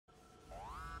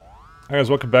Hi guys,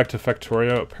 welcome back to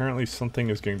Factorio. Apparently something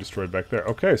is getting destroyed back there.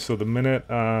 Okay, so the minute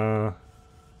I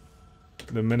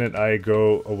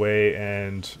go away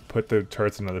and put the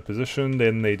turrets in another position,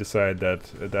 then they decide that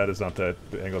that is not the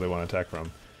angle they want to attack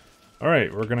from.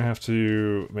 Alright, we're gonna have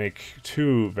to make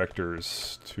 2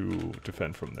 vectors to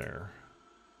defend from there.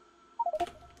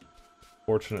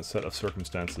 Fortunate set of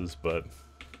circumstances, but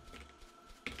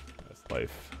that's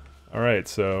life. Alright,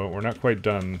 so we're not quite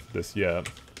done this yet.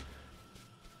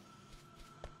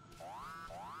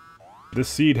 This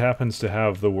seed happens to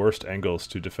have the worst angles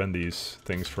to defend these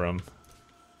things from.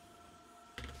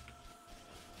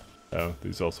 Oh,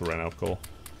 these also ran out of coal.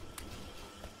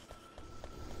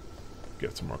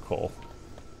 Get some more coal.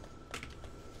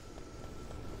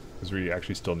 Because we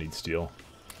actually still need steel.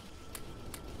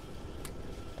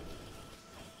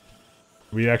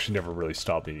 We actually never really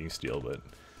stopped needing steel, but...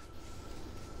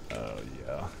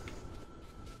 yeah.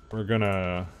 We're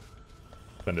gonna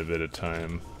spend a bit of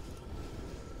time.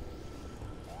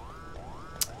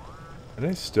 Are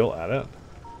they still at it?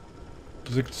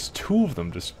 There's like just 2 of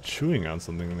them just chewing on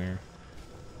something there.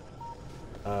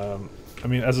 I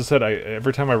mean, as I said,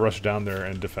 every time I rush down there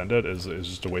and defend it is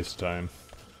just a waste of time.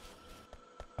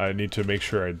 I need to make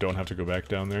sure I don't have to go back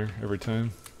down there every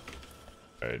time.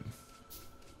 Alright.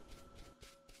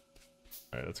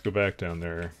 Alright, let's go back down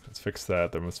there. Let's fix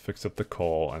that. Then let's fix up the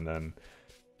coal, and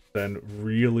then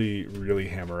really, really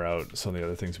hammer out some of the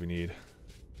other things we need.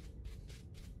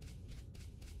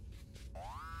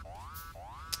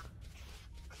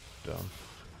 Dumb.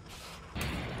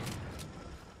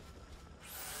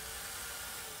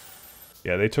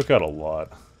 Yeah, they took out a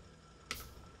lot.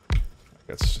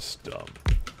 That's just dumb.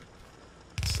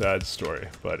 Sad story,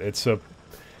 but it's a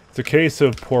case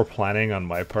of poor planning on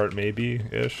my part,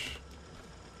 maybe-ish.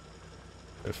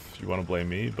 If you want to blame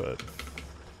me, but...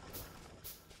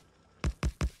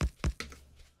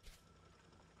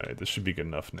 Alright, this should be good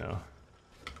enough now.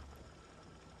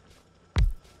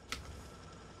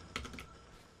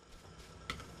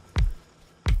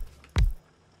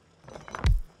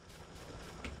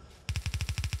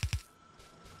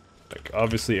 Like,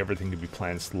 obviously everything could be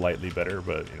planned slightly better,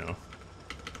 but, you know...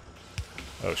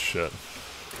 Oh shit.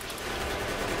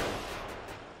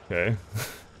 Okay.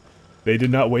 They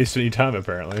did not waste any time,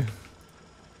 apparently.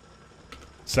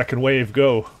 Second wave,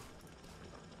 go!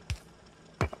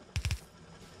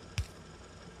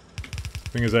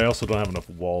 Thing is, I also don't have enough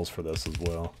walls for this as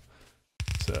well.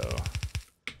 So...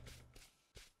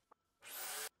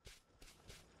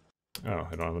 Oh,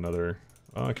 I don't have another...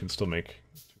 Oh, I can still make 2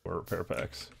 more repair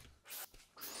packs.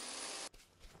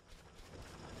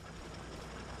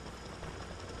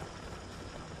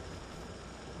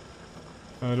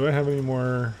 Do I have any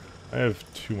more? I have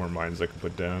 2 more mines I can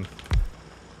put down.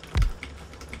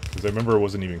 Because I remember it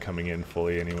wasn't even coming in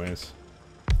fully anyways.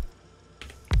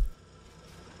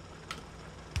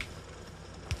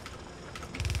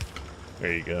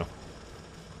 There you go.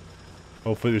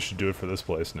 Hopefully this should do it for this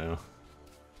place now.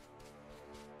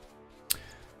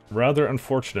 Rather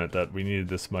unfortunate that we needed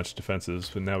this much defenses,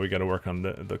 but now we gotta work on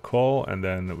the coal, and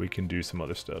then we can do some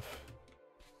other stuff.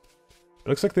 It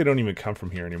looks like they don't even come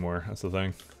from here anymore, that's the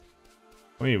thing.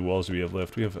 How many walls do we have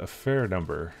left? We have a fair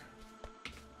number.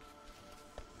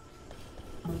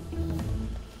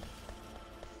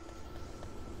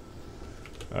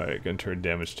 Alright, gonna turn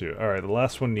damage too. Alright, the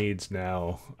last one needs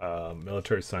now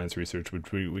military science research,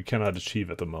 which we cannot achieve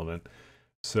at the moment.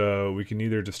 So we can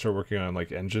either just start working on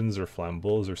like engines or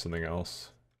flammables or something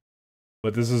else.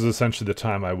 But this is essentially the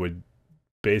time I would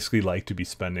basically like to be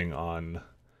spending on...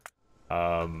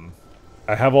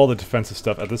 I have all the defensive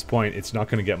stuff. At this point, it's not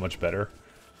going to get much better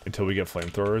until we get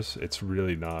flamethrowers. It's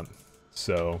really not.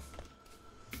 So,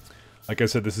 like I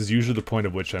said, this is usually the point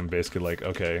at which I'm basically like,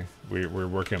 okay, we're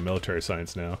working on military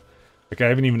science now. Like, I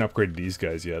haven't even upgraded these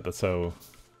guys yet. That's how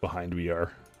behind we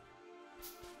are.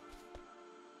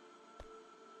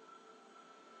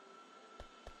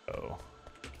 Oh.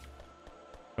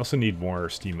 I also need more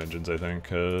steam engines, I think,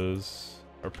 because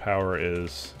our power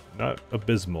is not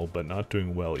abysmal, but not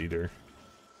doing well either.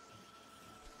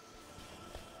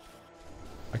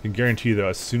 I can guarantee you, though,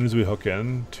 as soon as we hook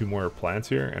in 2 more plants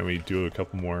here and we do a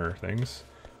couple more things,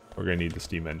 we're going to need the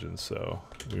steam engines, so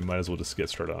we might as well just get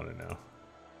started on it now.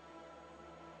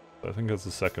 So I think that's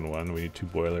the second one. We need 2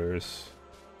 boilers.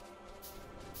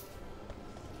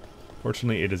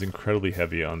 Fortunately, it is incredibly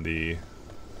heavy on the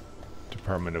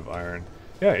Department of Iron.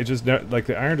 Yeah, it just, like,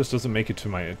 the iron just doesn't make it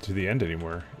to the end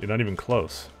anymore. You're not even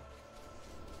close.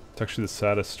 It's actually the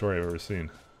saddest story I've ever seen.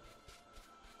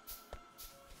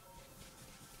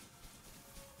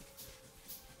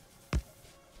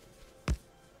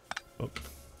 Oh.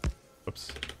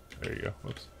 Whoops. There you go.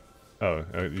 Whoops. Oh,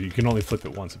 you can only flip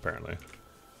it once apparently.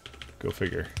 Go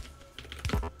figure.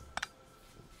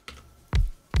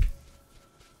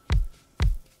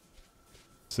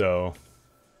 So,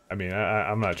 I mean,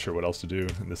 I'm not sure what else to do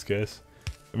in this case.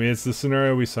 I mean, it's the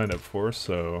scenario we signed up for,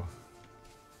 so...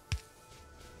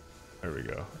 There we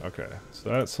go. Okay, so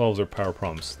that solves our power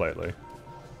problem slightly.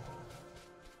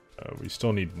 We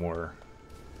still need more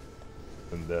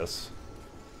than this.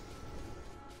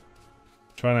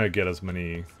 Trying to get as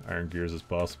many iron gears as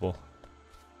possible.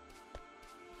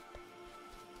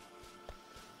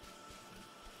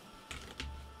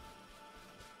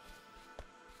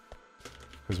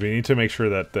 Because we need to make sure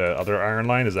that the other iron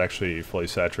line is actually fully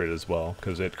saturated as well,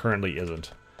 because it currently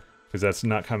isn't. Because that's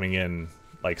not coming in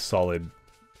like solid.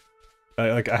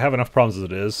 Like I have enough problems as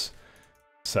it is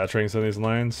saturating some of these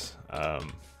lines.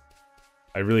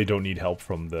 I really don't need help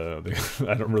from the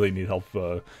I don't really need help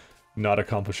not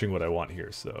accomplishing what I want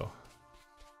here, so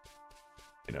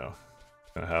you know,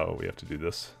 kind of how we have to do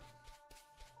this.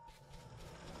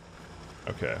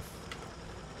 Okay.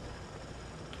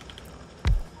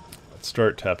 Let's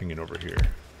start tapping it over here.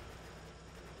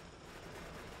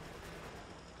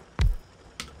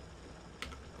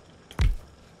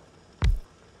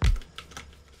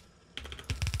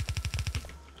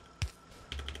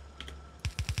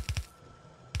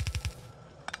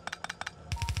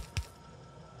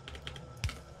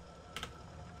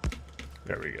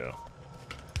 There we go.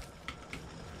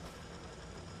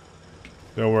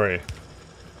 Don't worry.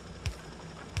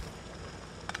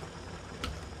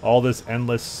 All this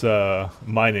endless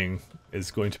mining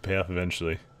is going to pay off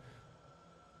eventually.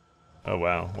 Oh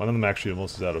wow, one of them actually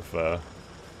almost is out of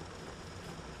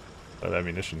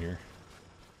ammunition here.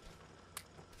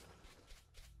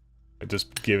 I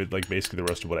just gave it like basically the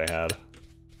rest of what I had.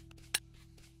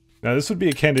 Now this would be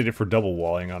a candidate for double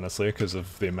walling, honestly, because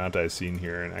of the amount I've seen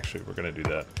here, and actually we're gonna do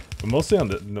that. But mostly on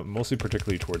the, mostly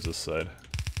particularly towards this side.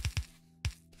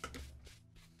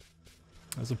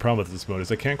 That's the problem with this mode,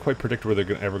 is I can't quite predict where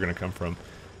they're ever gonna come from.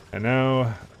 And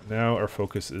now our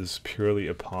focus is purely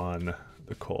upon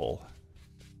the coal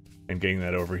and getting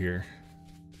that over here.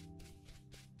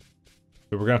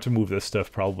 But we're gonna have to move this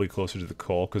stuff probably closer to the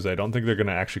coal, because I don't think they're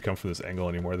gonna actually come from this angle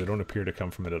anymore. They don't appear to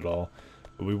come from it at all.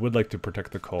 But we would like to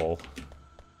protect the coal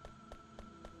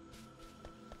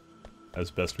as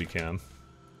best we can.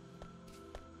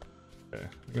 Okay, I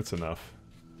think that's enough.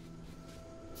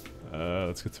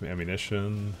 Let's get some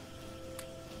ammunition.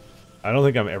 I don't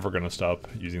think I'm ever gonna stop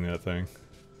using that thing.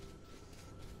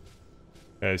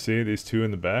 Yeah, see these two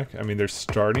in the back? I mean, they're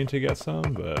starting to get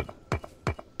some, but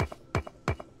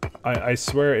I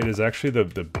swear it is actually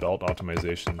the belt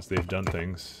optimizations. They've done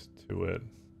things to it.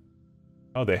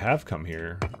 Oh, they have come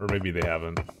here. Or maybe they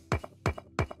haven't.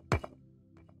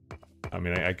 I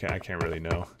mean, I can't really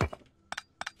know.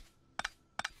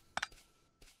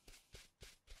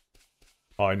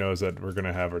 All I know is that we're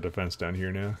gonna have our defense down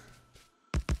here now.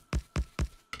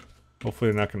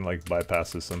 Hopefully they're not gonna, like,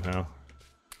 bypass this somehow.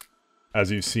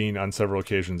 As you've seen on several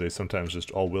occasions, they sometimes just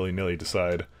all willy-nilly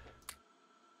decide,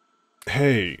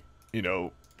 hey, you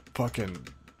know, fucking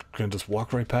gonna just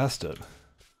walk right past it.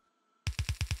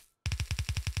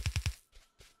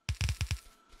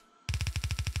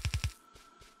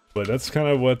 But that's kind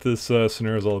of what this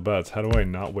scenario is all about. It's how do I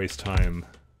not waste time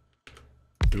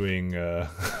doing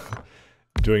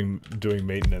doing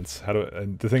maintenance?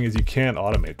 And the thing is, you can't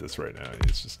automate this right now.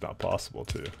 It's just not possible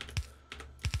to.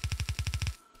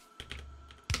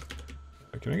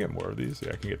 Can I get more of these?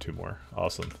 Yeah, I can get 2 more.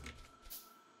 Awesome.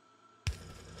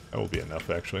 That will be enough,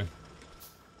 actually.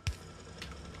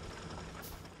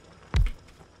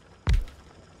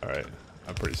 Alright,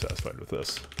 I'm pretty satisfied with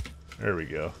this. There we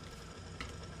go.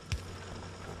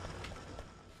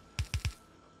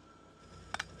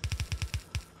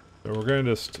 So we're gonna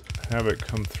just have it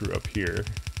come through up here.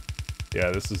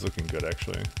 Yeah, this is looking good,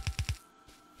 actually.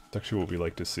 It's actually what we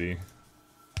like to see.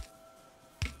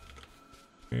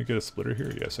 Can I get a splitter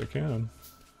here? Yes, I can.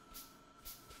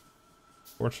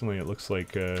 Fortunately, it looks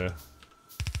like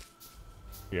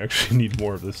we actually need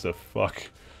more of this stuff. Fuck.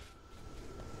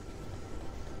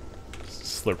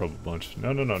 Slurp up a bunch.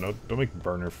 No, don't make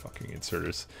burner fucking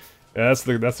inserters. Yeah, that's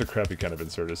the crappy kind of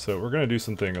inserters. So we're gonna do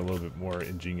something a little bit more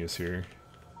ingenious here.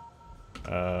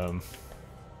 So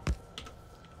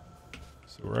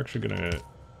we're actually gonna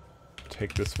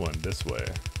take this one this way.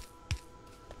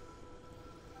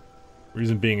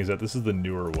 Reason being is that this is the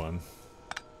newer one.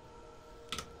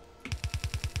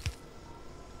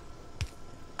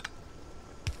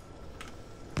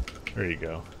 There you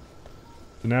go.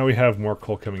 So now we have more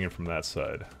coal coming in from that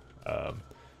side.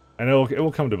 And it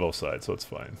will come to both sides, so it's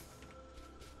fine.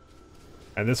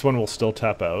 And this one will still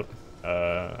tap out.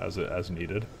 as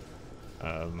needed.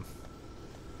 As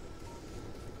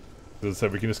I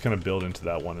said, we can just kind of build into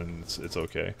that one, and it's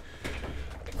okay.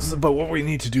 So, but what we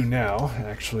need to do now,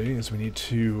 actually, is we need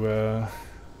to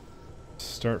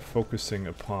start focusing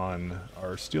upon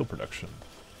our steel production.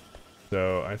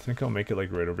 So I think I'll make it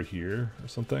like right over here or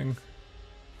something.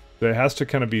 So it has to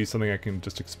kind of be something I can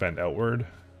just expand outward.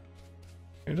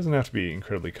 It doesn't have to be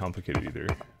incredibly complicated either.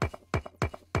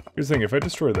 Here's the thing, if I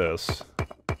destroy this,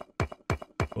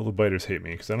 will the biters hate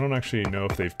me? Because I don't actually know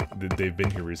if they've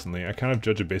been here recently. I kind of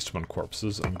judge it based upon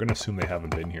corpses. I'm going to assume they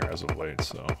haven't been here as of late,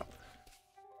 so...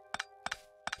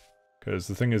 Because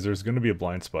the thing is, there's going to be a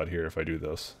blind spot here if I do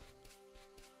this.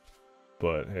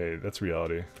 But, hey, that's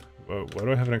reality. Why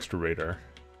do I have an extra radar?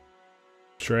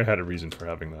 Sure, I had a reason for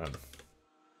having that.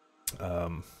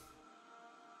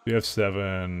 We have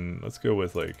 7. Let's go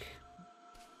with, like...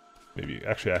 Maybe...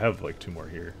 Actually, I have, like, 2 more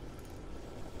here.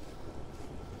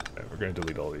 Okay, we're going to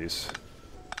delete all these.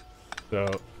 So,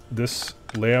 this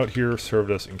layout here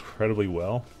served us incredibly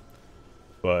well.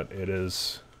 But it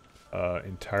is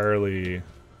entirely...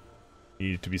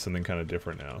 needed to be something kind of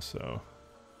different now, so...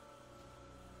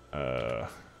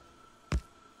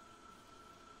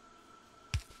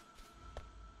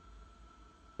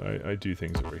 I do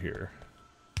things over here.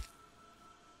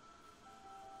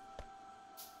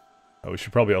 Oh, we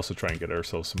should probably also try and get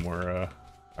ourselves some more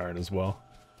iron as well.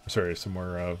 Sorry, some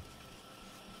more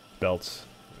belts.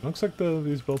 It looks like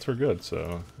these belts are good,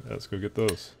 so yeah, let's go get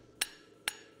those.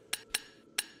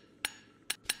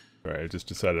 Alright, I just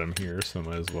decided I'm here, so I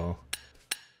might as well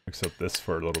accept this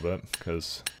for a little bit,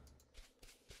 because...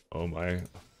 Oh my...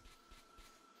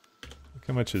 Look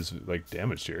how much is, like,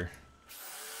 damaged here.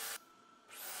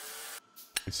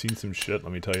 I've seen some shit,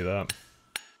 let me tell you that.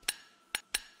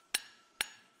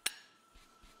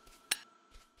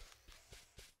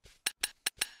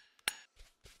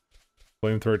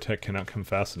 Flamethrower tech cannot come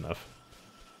fast enough.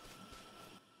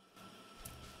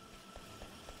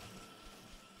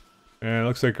 And it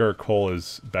looks like our coal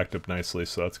is backed up nicely,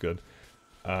 so that's good.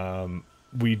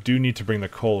 We do need to bring the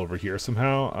coal over here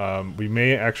somehow. We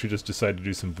may actually just decide to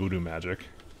do some voodoo magic.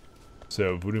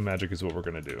 So voodoo magic is what we're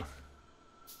gonna do.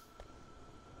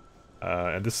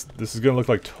 And this is gonna look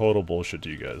like total bullshit to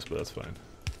you guys, but that's fine.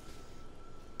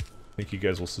 I think you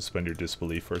guys will suspend your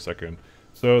disbelief for a second.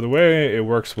 So the way it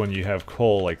works when you have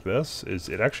coal like this is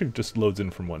it actually just loads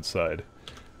in from one side.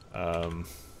 So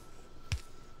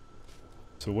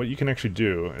what you can actually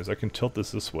do is I can tilt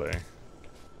this way.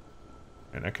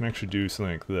 And I can actually do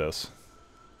something like this.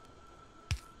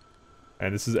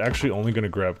 And this is actually only going to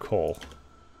grab coal.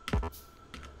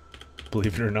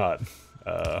 Believe it or not.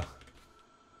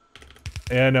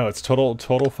 Yeah, no, it's total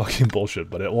fucking bullshit,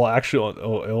 but it will actually,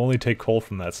 it'll only take coal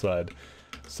from that side.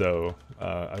 So,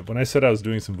 when I said I was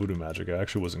doing some voodoo magic, I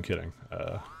actually wasn't kidding.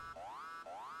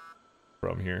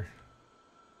 From here.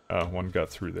 One got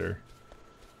through there.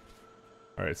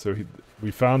 Alright, so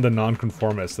we found the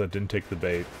nonconformist that didn't take the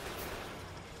bait.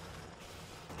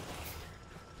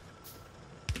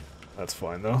 That's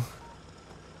fine, though.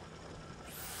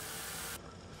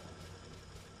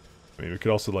 I mean, we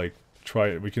could also, like,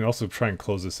 we can also try and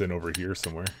close this in over here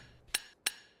somewhere.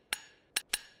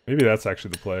 Maybe that's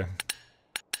actually the play.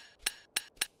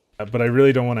 But I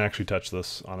really don't want to actually touch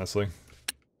this, honestly.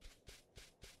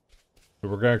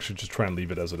 But we're gonna actually just try and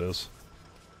leave it as it is.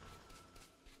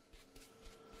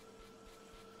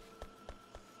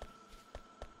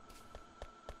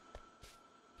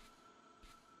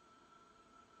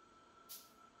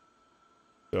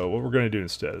 So what we're going to do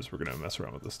instead is we're going to mess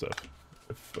around with this stuff.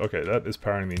 Okay, that is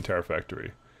powering the entire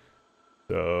factory.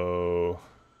 So...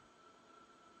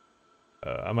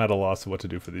 I'm at a loss of what to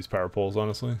do for these power poles,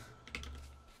 honestly.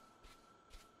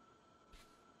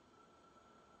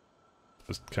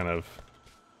 Just kind of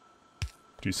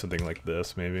do something like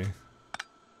this, maybe.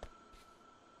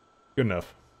 Good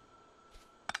enough.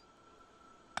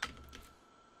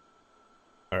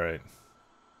 Alright.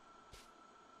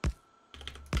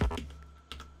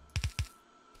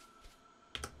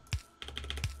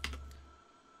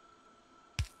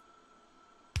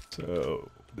 So,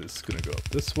 this is gonna go up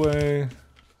this way.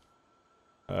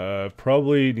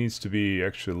 Probably needs to be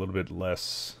actually a little bit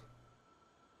less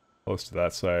close to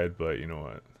that side, but you know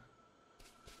what?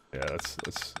 Yeah,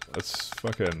 let's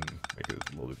fucking make it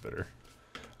a little bit better.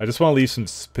 I just want to leave some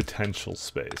potential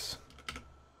space.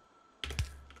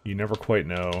 You never quite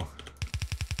know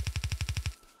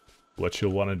what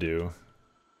you'll want to do.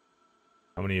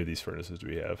 How many of these furnaces do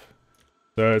we have?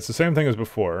 So it's the same thing as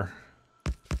before.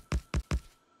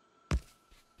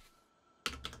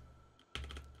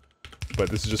 But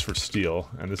this is just for steel,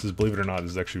 and this is, believe it or not,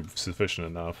 this is actually sufficient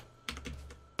enough.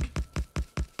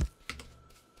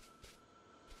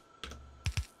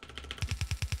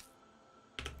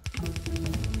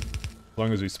 As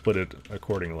long as we split it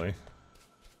accordingly.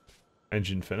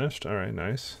 Engine finished. Alright,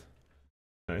 nice.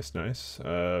 Nice, nice.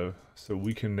 So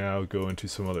we can now go into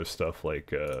some other stuff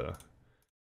like, I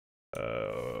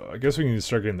guess we can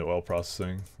start getting the oil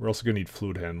processing. We're also gonna need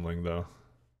fluid handling, though.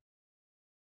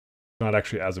 Not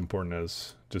actually as important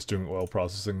as just doing oil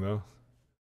processing, though.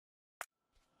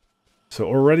 So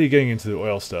already getting into the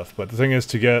oil stuff, but the thing is,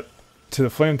 to get to the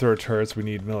flamethrower turrets, we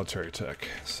need military tech.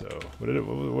 So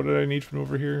what did I need from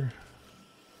over here?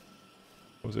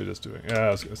 What was I just doing?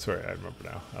 Yeah, sorry, I remember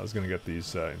now. I was gonna get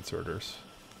these inserters.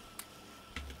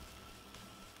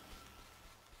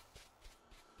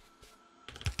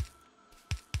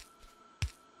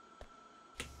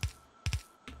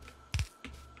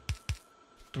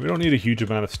 We don't need a huge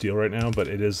amount of steel right now, but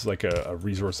it is like a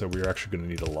resource that we're actually going to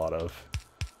need a lot of.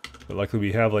 But luckily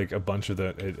we have like a bunch of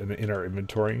that in our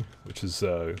inventory, which is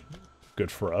good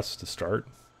for us to start.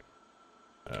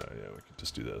 Yeah, we can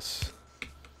just do this.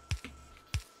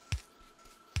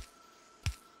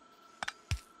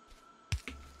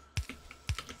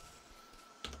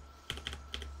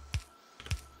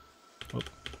 Oh.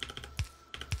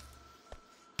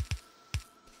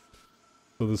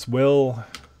 So this will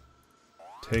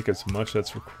take as much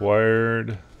that's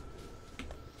required.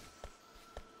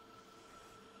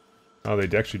 Oh,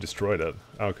 they actually destroyed it.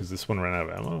 Oh, because this one ran out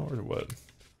of ammo, or what?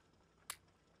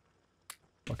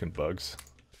 Fucking bugs.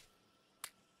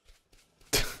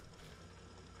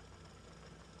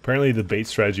 Apparently the bait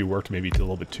strategy worked maybe a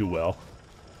little bit too well.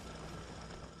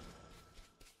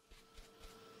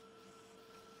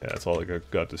 Yeah, that's all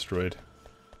that got destroyed.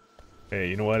 Hey,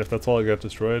 you know what? If that's all that got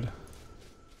destroyed,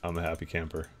 I'm a happy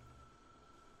camper.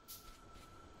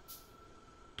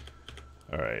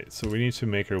 Alright, so we need to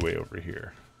make our way over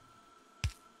here.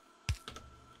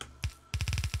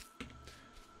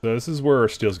 So this is where our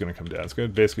steel's going to come down. It's going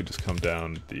to basically just come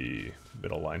down the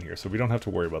middle line here, so we don't have to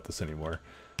worry about this anymore.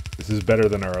 This is better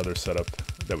than our other setup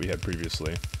that we had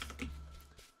previously.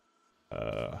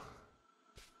 Oh,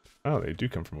 they do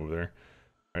come from over there.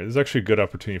 Alright, this is actually a good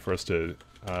opportunity for us to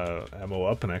ammo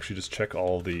up and actually just check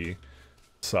all the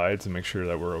sides and make sure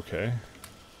that we're okay.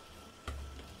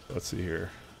 Let's see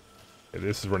here. Okay,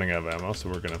 this is running out of ammo, so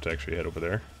we're going to have to actually head over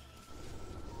there.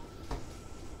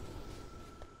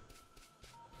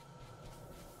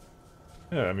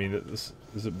 Yeah, I mean, is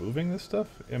it moving, this stuff?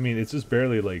 I mean, it's just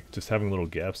barely, like, just having little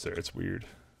gaps there. It's weird.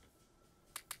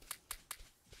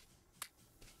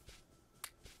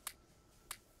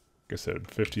 Like I said,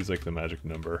 50 is like the magic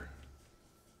number.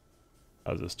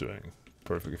 How's this doing?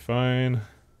 Perfectly fine.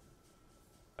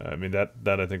 I mean, that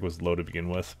I think was low to begin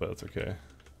with, but it's okay.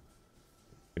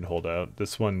 We can hold out.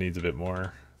 This one needs a bit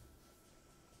more.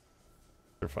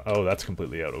 Oh, that's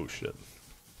completely out. Oh, shit.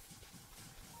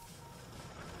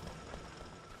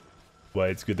 Why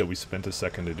it's good that we spent a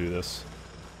second to do this.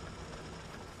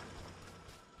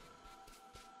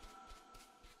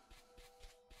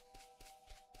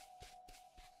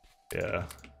 Yeah.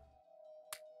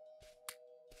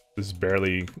 This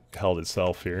barely held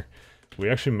itself here. We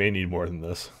actually may need more than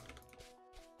this.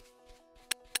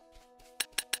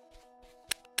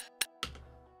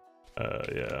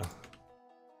 Yeah.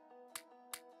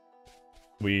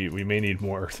 We may need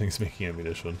more things making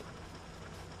ammunition.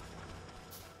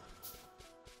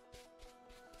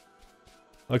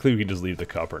 Luckily we can just leave the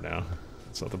copper now.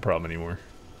 It's not the problem anymore.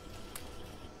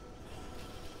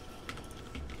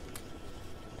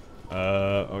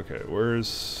 Okay,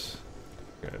 where's...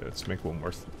 Okay, let's make one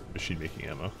more machine making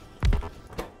ammo.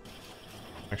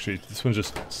 Actually, this one's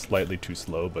just slightly too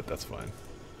slow, but that's fine.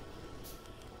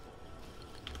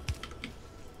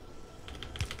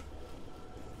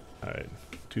 Alright,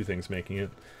 two things making it.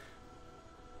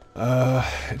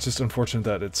 It's just unfortunate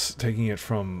that it's taking it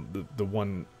from the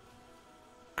one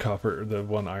copper, the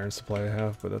one iron supply I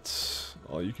have, but that's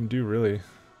all you can do, really.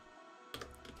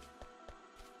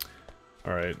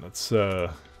 Alright, let's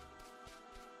let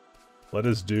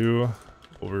us do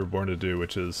what we were born to do,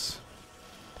 which is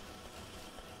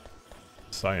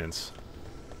science.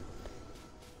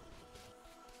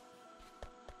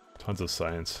 Tons of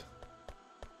science.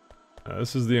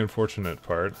 This is the unfortunate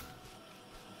part,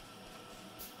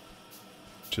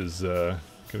 which is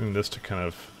getting this to kind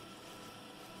of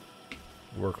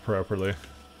work properly.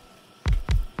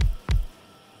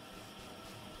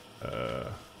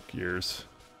 Gears.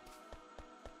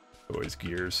 Always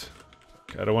gears.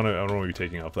 I don't want to be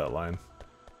taking off that line.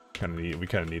 We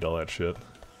kind of need all that shit.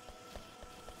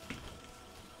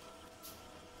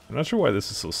 I'm not sure why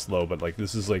this is so slow, but like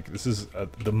this is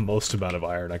the most amount of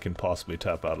iron I can possibly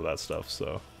tap out of that stuff.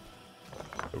 So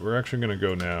we're actually gonna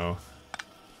go now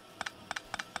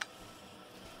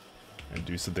and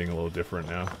do something a little different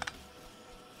now.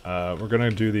 We're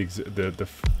gonna do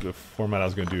the format I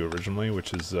was gonna do originally,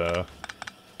 which is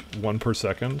 1 per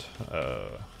second.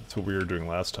 That's what we were doing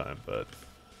last time, but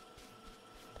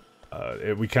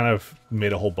we kind of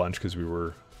made a whole bunch because we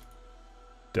were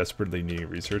desperately needing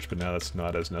research, but now that's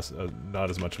not as much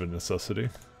of a necessity.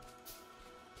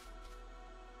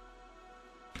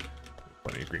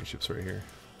 Plenty of green ships right here.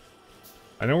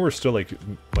 I know we're still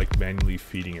like manually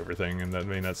feeding everything, and that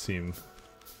may not seem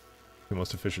the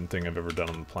most efficient thing I've ever done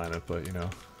on the planet, but you know.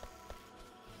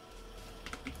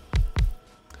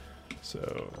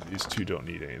 So these two don't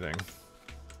need anything.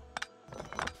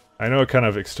 I know it kind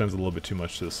of extends a little bit too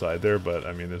much to the side there, but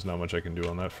I mean, there's not much I can do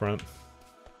on that front.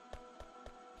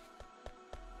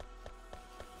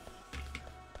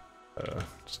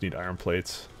 Just need iron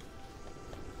plates.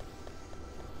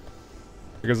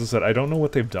 Like as I said, I don't know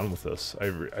what they've done with this.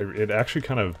 It actually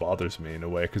kind of bothers me in a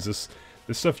way, because this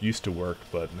stuff used to work,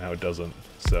 but now it doesn't.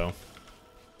 So,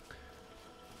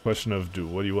 question of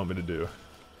what do you want me to do?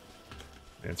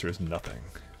 The answer is nothing.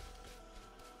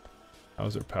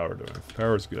 How's our power doing?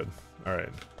 Power's good. Alright.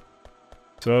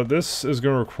 So this is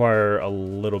going to require a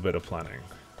little bit of planning.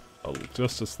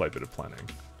 Just a slight bit of planning.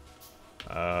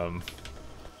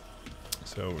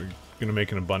 So we're going to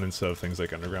make an abundance of things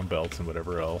like underground belts and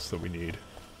whatever else that we need.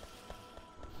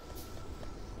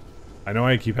 I know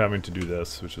I keep having to do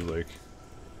this, which is like...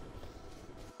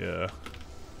 Yeah.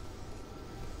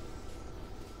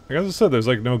 Like as I said, there's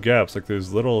like no gaps. Like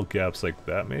there's little gaps like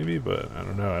that maybe, but I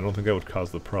don't know. I don't think that would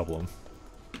cause the problem.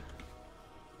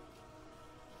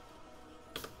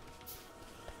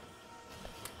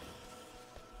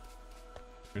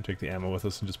 We're gonna take the ammo with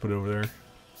us and just put it over there.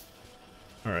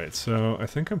 Alright, so I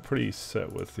think I'm pretty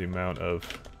set with the amount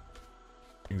of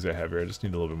things I have here. I just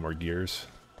need a little bit more gears.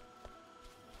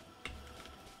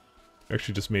 I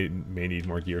actually just may need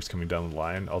more gears coming down the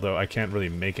line, although I can't really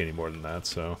make any more than that,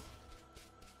 so...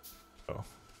 Oh.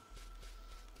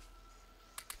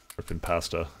 Ripping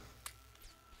pasta.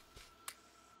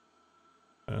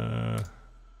 Yeah,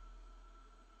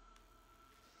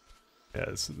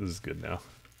 this is good now.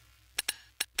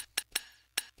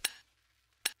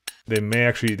 They may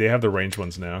actually, they have the range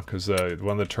ones now, because one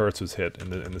of the turrets was hit in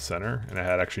the center, and it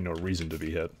had actually no reason to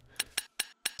be hit.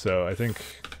 So I think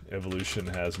evolution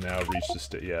has now reached a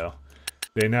state, yeah.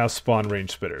 They now spawn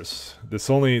range spitters.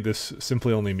 This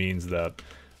simply only means that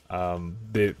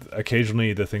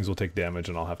occasionally the things will take damage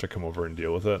and I'll have to come over and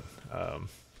deal with it.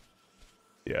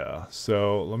 Yeah,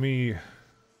 so let me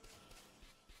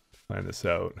plan this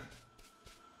out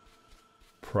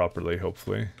properly,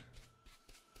 hopefully.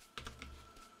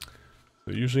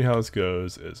 So usually how this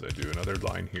goes is I do another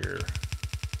line here.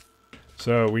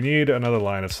 So we need another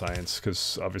line of science,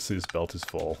 because obviously this belt is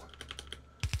full.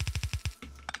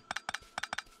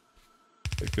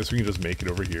 I guess we can just make it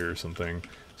over here or something.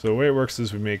 So the way it works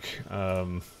is we make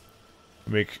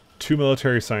 2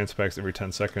 military science packs every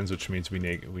 10 seconds, which means we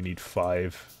need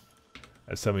 5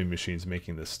 assembly machines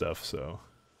making this stuff, so...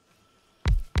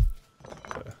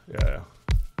 yeah.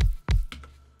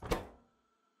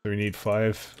 So we need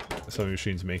 5 assembly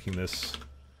machines making this.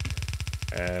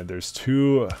 And there's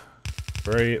 2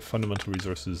 very fundamental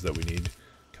resources that we need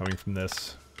coming from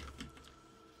this.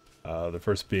 The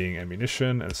first being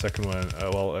ammunition, and the second one,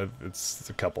 well, it's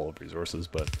a couple of resources,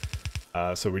 but...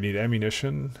 so we need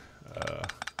ammunition.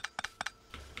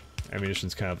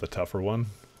 Ammunition's kind of the tougher one.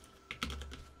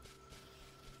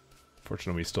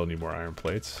 Fortunately, we still need more iron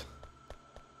plates.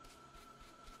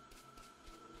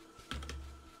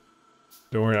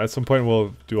 Don't worry, at some point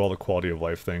we'll do all the quality of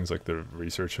life things, like the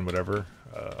research and whatever.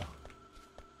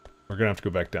 We're gonna have to go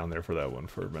back down there for that one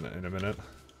for in a minute.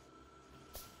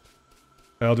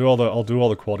 And I'll do all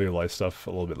the quality of life stuff a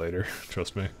little bit later,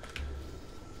 trust me.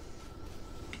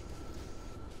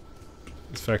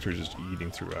 This factory is just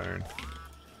eating through iron.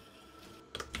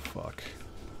 Fuck.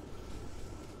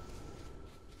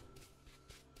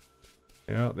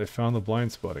 Yeah, they found the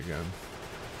blind spot again.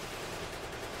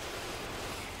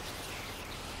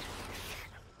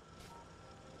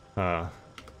 Alright,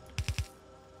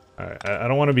 I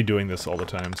don't want to be doing this all the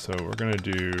time, so we're gonna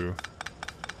do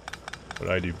what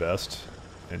I do best,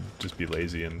 and just be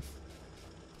lazy and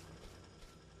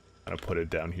kind of put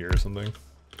it down here or something.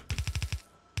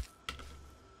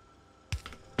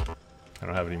 I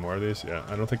don't have any more of these. Yeah,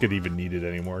 I don't think it even needed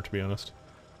any more, to be honest.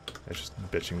 It's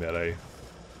just bitching that I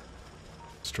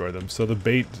destroy them. So the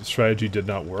bait strategy did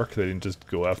not work. They didn't just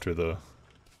go after the...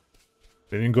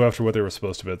 They didn't go after what they were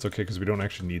supposed to, but it's okay because we don't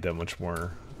actually need that much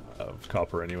more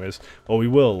copper anyways. Well, we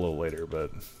will a little later,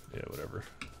 but yeah, whatever.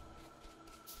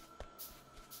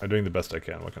 I'm doing the best I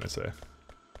can, what can I say?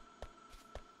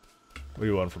 What do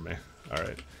you want from me?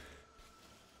 Alright.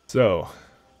 So,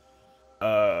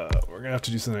 we're gonna have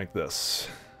to do something like this.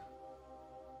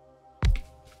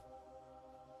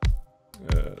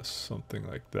 Something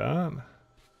like that.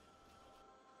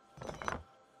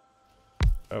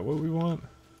 What we want?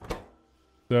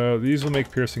 So these will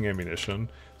make piercing ammunition.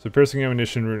 So piercing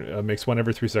ammunition makes one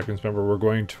every 3 seconds. Remember, we're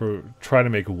going to try to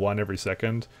make one every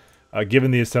second.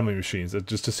 Given the assembly machines,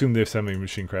 just assume the assembly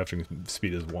machine crafting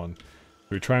speed is 1.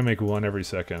 We try and make one every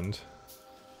second.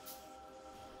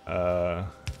 We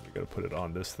gotta put it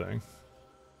on this thing.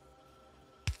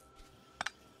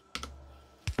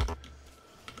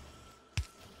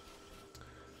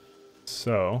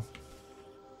 So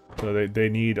they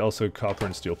need also copper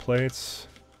and steel plates.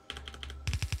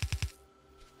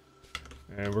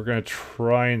 And we're gonna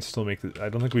try and still make I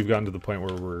don't think we've gotten to the point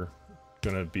where we're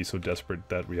gonna be so desperate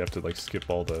that we have to like skip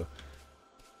all the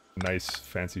nice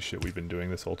fancy shit we've been doing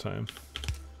this whole time.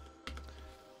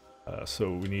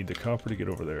 So we need the copper to get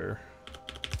over there.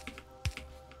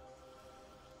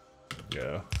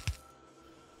 Yeah.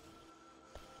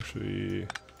 Actually,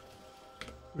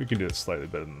 we can do it slightly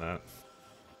better than that.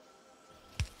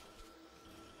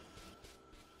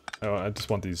 Oh, I just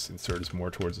want these inserters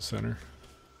more towards the center.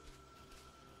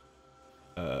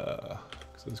 Because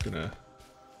I was gonna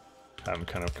have them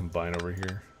kind of combine over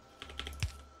here.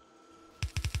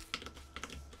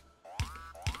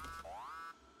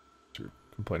 What you're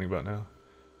complaining about now?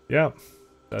 Yeah,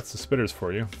 that's the spitters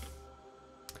for you.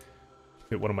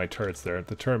 Hit one of my turrets there.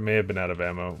 The turret may have been out of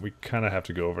ammo. We kind of have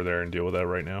to go over there and deal with that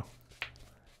right now.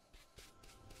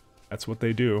 That's what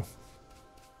they do.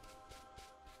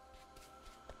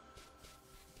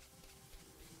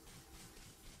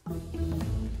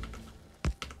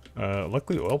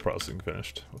 Luckily oil processing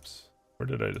finished. Whoops. Where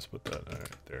did I just put that?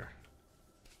 Alright, there.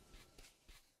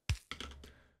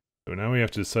 So now we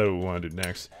have to decide what we want to do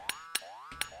next.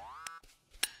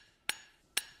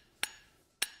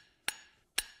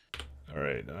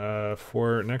 Alright,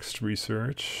 for next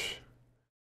research,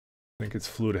 I think it's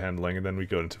fluid handling, and then we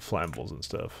go into flammables and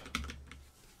stuff.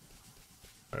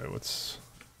 Alright, what's...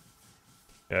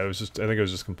 Yeah, I think I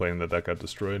was just complaining that that got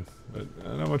destroyed, but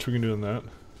not much we can do on that.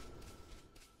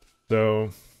 So,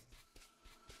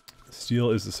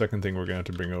 steel is the second thing we're going to have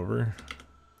to bring over.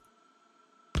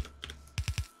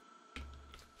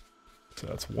 So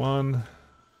that's 1.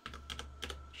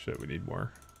 Shit, we need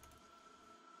more.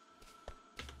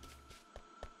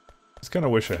 I just kind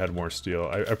of wish I had more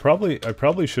steel. I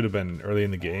probably should have been early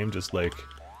in the game, just like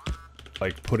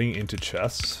putting into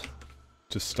chests,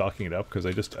 just stocking it up, because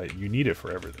you need it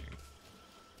for everything.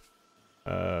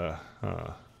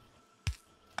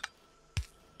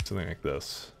 Something like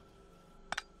this.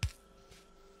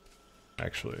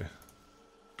 Actually.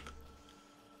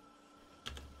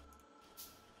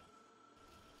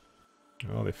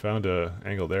 Well, they found a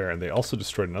angle there, and they also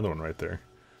destroyed another one right there.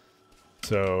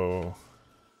 So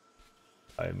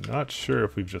I'm not sure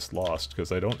if we've just lost,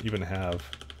 because I don't even have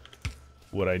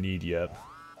what I need yet.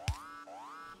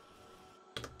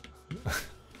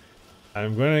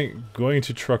 I'm going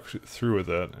to truck through with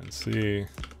it and see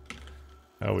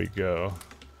how we go.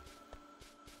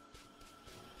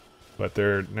 But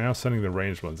they're now sending the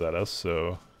ranged ones at us,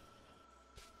 so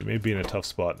we may be in a tough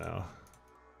spot now.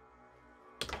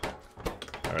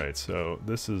 Alright, so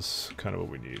this is kind of what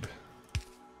we need.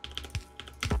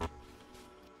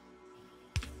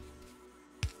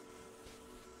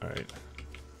 Alright.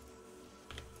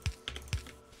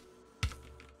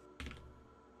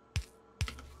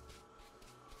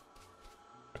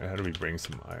 How do we bring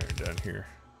some iron down here?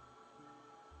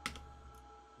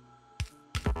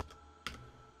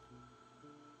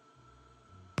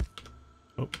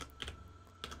 Oh.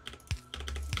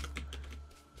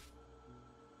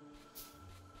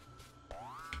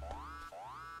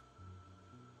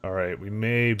 Alright, we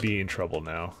may be in trouble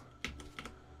now.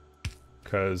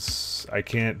 Because I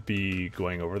can't be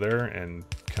going over there and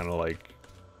kind of like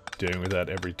doing with that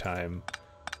every time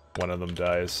one of them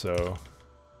dies, so...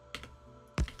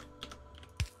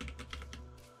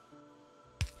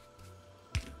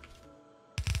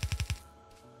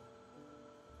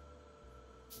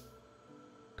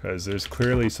 Because there's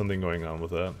clearly something going on with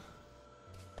that.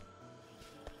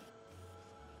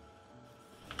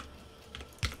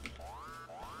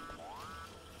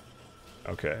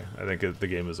 Okay, I think the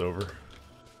game is over.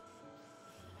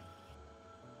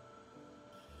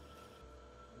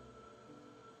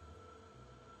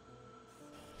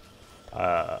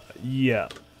 Yeah.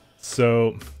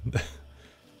 So,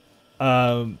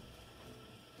 well,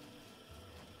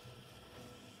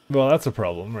 that's a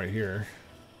problem right here.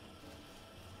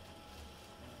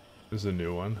 This is a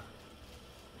new one.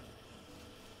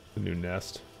 A new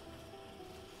nest.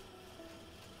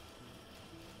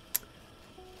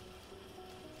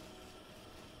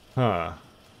 Huh.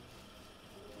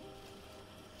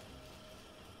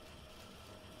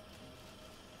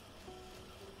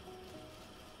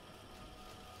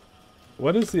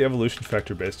 What is the evolution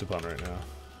factor based upon right now?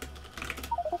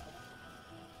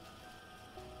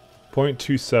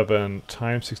 0.27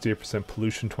 times 68%,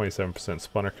 pollution 27%,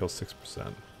 spawner kill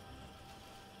 6%.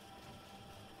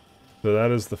 So that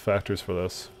is the factors for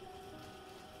this.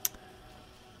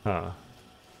 Huh.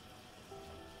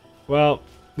 Well,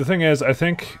 the thing is, I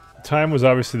think time was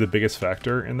obviously the biggest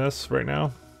factor in this right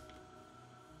now.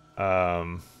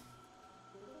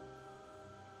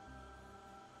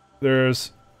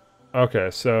 There's...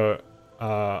 Okay, so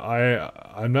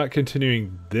I'm not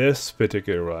continuing this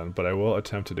particular run, but I will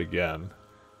attempt it again.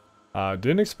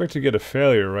 Didn't expect to get a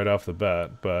failure right off the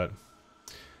bat, but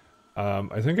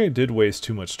I think I did waste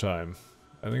too much time.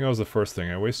 I think that was the first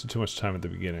thing. I wasted too much time at the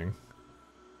beginning.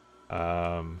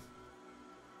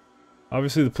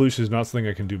 Obviously the pollution is not something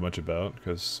I can do much about,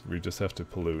 because we just have to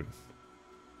pollute.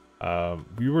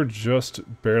 We were just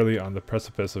barely on the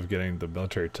precipice of getting the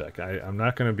military tech. I'm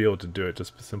not going to be able to do it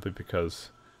just simply because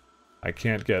I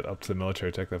can't get up to the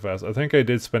military tech that fast. I think I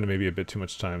did spend maybe a bit too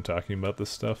much time talking about this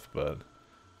stuff, but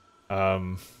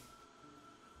I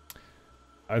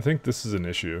think this is an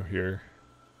issue here.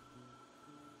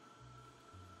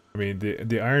 I mean,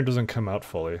 the iron doesn't come out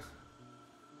fully.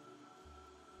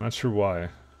 Not sure why,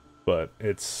 but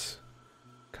it's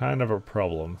kind of a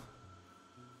problem.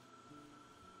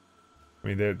 I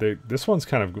mean, this one's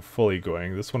kind of fully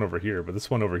going, this one over here, but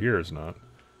this one over here is not.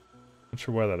 Not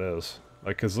sure why that is.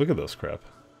 Like, cause look at this crap.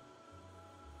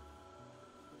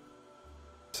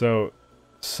 So,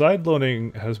 side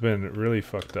loading has been really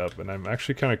fucked up, and I'm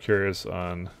actually kind of curious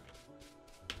on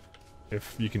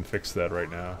if you can fix that right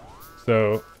now.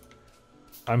 So,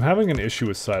 I'm having an issue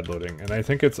with side loading, and I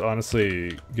think it's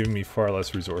honestly giving me far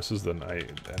less resources than I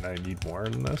need more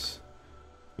in this.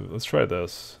 Let's try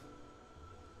this.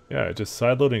 Yeah, just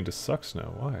sideloading just sucks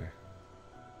now. Why?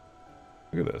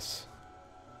 Look at this.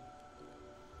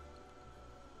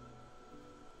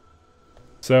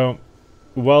 So,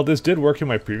 while this did work in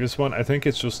my previous one, I think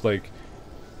it's just like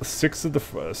six of the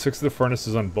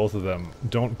furnaces on both of them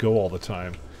don't go all the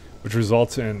time, which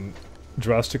results in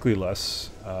drastically less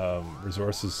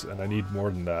resources, and I need more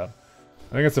than that.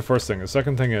 I think that's the first thing. The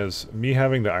second thing is me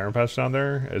having the iron patch down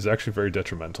there is actually very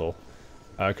detrimental.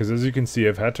 Because as you can see,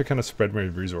 I've had to kind of spread my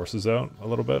resources out a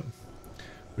little bit,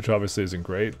 which obviously isn't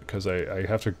great, because I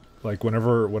have to, like,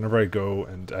 whenever I go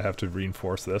and I have to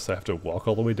reinforce this, I have to walk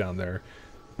all the way down there,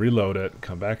 reload it,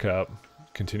 come back up,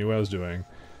 continue what I was doing,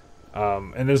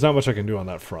 and there's not much I can do on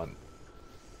that front.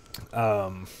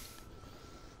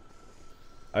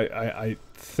 I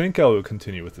think I will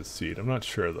continue with this seed. I'm not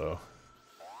sure though.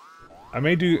 I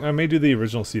may do the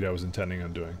original seed I was intending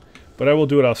on doing. But I will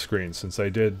do it off screen, since I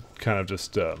did kind of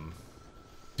just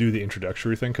do the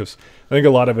introductory thing, because I think a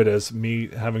lot of it is me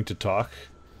having to talk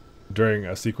during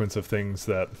a sequence of things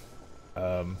that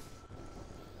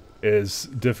is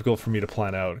difficult for me to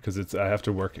plan out, because I have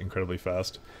to work incredibly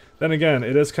fast. Then again,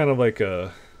 it is kind of like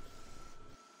a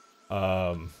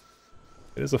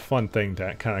it is a fun thing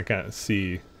to kind of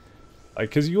see, like,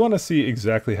 because you want to see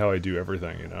exactly how I do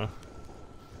everything, you know.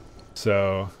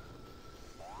 So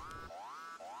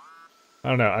I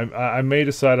don't know, I may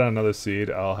decide on another seed.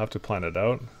 I'll have to plan it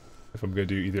out if I'm going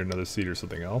to do either another seed or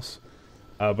something else.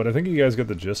 But I think you guys get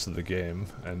the gist of the game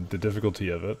and the difficulty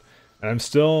of it. And I'm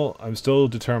still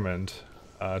determined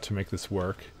to make this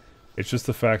work. It's just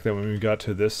the fact that when we got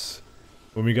to this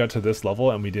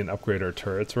level and we didn't upgrade our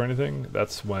turrets or anything,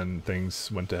 that's when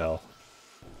things went to hell.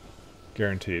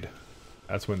 Guaranteed.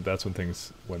 That's when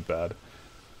things went bad.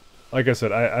 Like I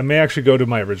said, I may actually go to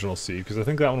my original seed, because I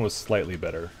think that one was slightly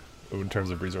better in terms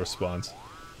of resource spawns.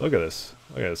 Look at this.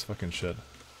 Look at this fucking shit.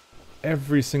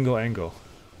 Every single angle.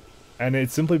 And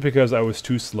it's simply because I was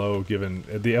too slow, given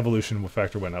the evolution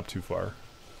factor went up too far.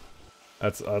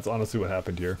 That's honestly what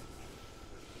happened here.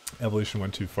 Evolution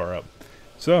went too far up.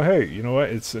 So hey, you know what?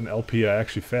 It's an LP I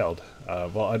actually failed.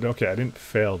 Well, okay, I didn't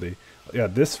fail the... Yeah,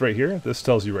 this right here, this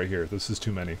tells you right here, this is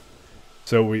too many.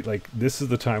 So this is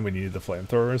the time we needed the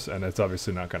flamethrowers, and it's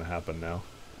obviously not going to happen now.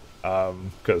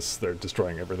 Because they're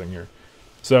destroying everything here.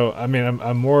 So I mean,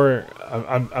 I'm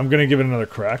gonna give it another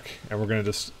crack, and we're gonna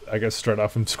just, I guess, start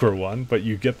off from square one. But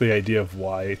you get the idea of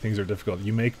why things are difficult.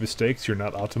 You make mistakes. You're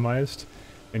not optimized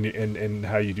in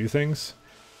how you do things,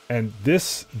 and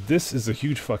this is a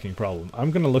huge fucking problem.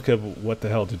 I'm gonna look at what the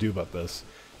hell to do about this,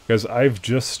 because I've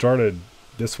just started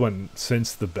this one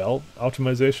since the belt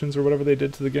optimizations or whatever they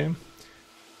did to the game.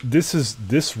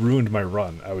 This ruined my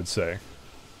run, I would say.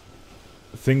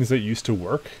 Things that used to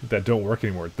work that don't work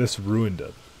anymore. This ruined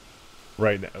it.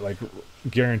 right now, like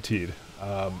guaranteed.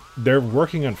 They're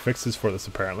working on fixes for this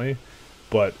apparently,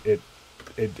 but it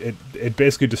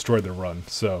basically destroyed the run.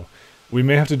 So we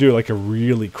may have to do like a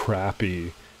really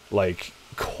crappy like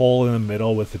coal in the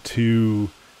middle with the two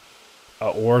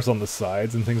ores on the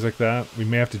sides and things like that. We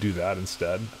may have to do that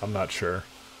instead. I'm not sure.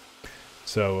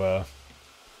 So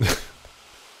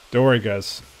don't worry,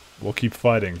 guys. We'll keep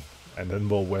fighting, and then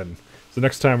we'll win. So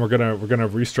next time we're gonna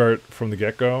restart from the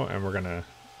get go, and we're gonna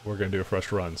do a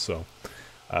fresh run. So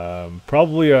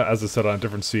probably as I said on a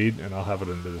different seed, and I'll have it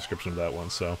in the description of that one.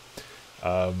 So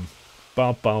bow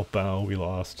bow bow, we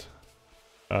lost.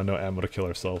 No ammo to kill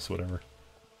ourselves, whatever.